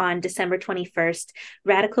Thursday on December 21st,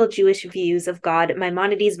 Radical Jewish Views of God,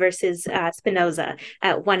 Maimonides versus Spinoza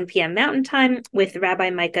at 1 p.m. Mountain Time with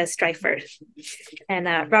Rabbi Micah Streifer. And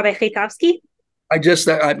Rabbi Chaitovsky?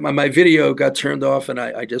 My video got turned off, and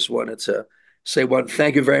I just wanted to say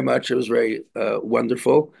thank you very much. It was very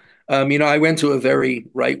wonderful. I went to a very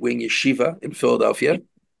right-wing yeshiva in Philadelphia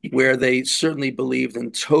where they certainly believed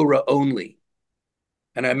in Torah only.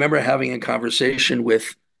 And I remember having a conversation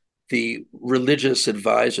with the religious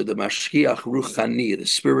advisor, the Mashgiach Ruchani, the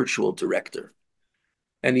spiritual director.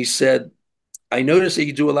 And he said, I noticed that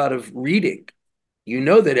you do a lot of reading. You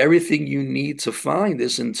know that everything you need to find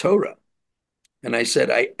is in Torah. And I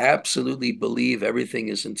said, I absolutely believe everything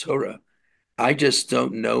is in Torah. I just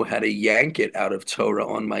don't know how to yank it out of Torah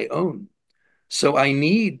on my own. So I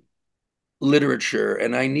need literature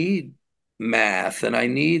and I need math and I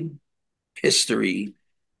need history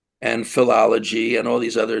and philology and all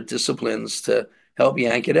these other disciplines to help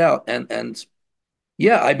yank it out. And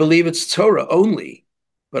yeah, I believe it's Torah only,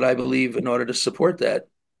 but I believe in order to support that,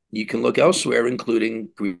 you can look elsewhere, including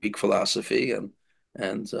Greek philosophy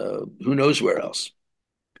and who knows where else.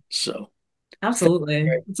 So, Absolutely.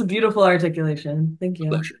 It's a beautiful articulation. Thank you.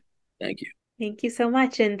 Pleasure. Thank you. Thank you so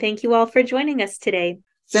much. And thank you all for joining us today.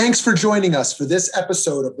 Thanks for joining us for this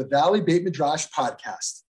episode of the Valley Beit Midrash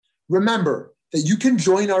podcast. Remember that you can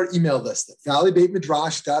join our email list at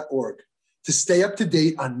valleybeitmidrash.org to stay up to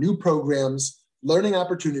date on new programs, learning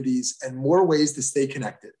opportunities, and more ways to stay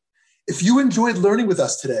connected. If you enjoyed learning with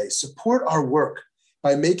us today, support our work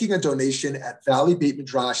by making a donation at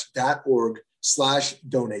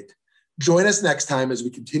valleybeitmidrash.org/donate. Join us next time as we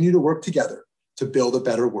continue to work together to build a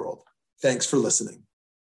better world. Thanks for listening.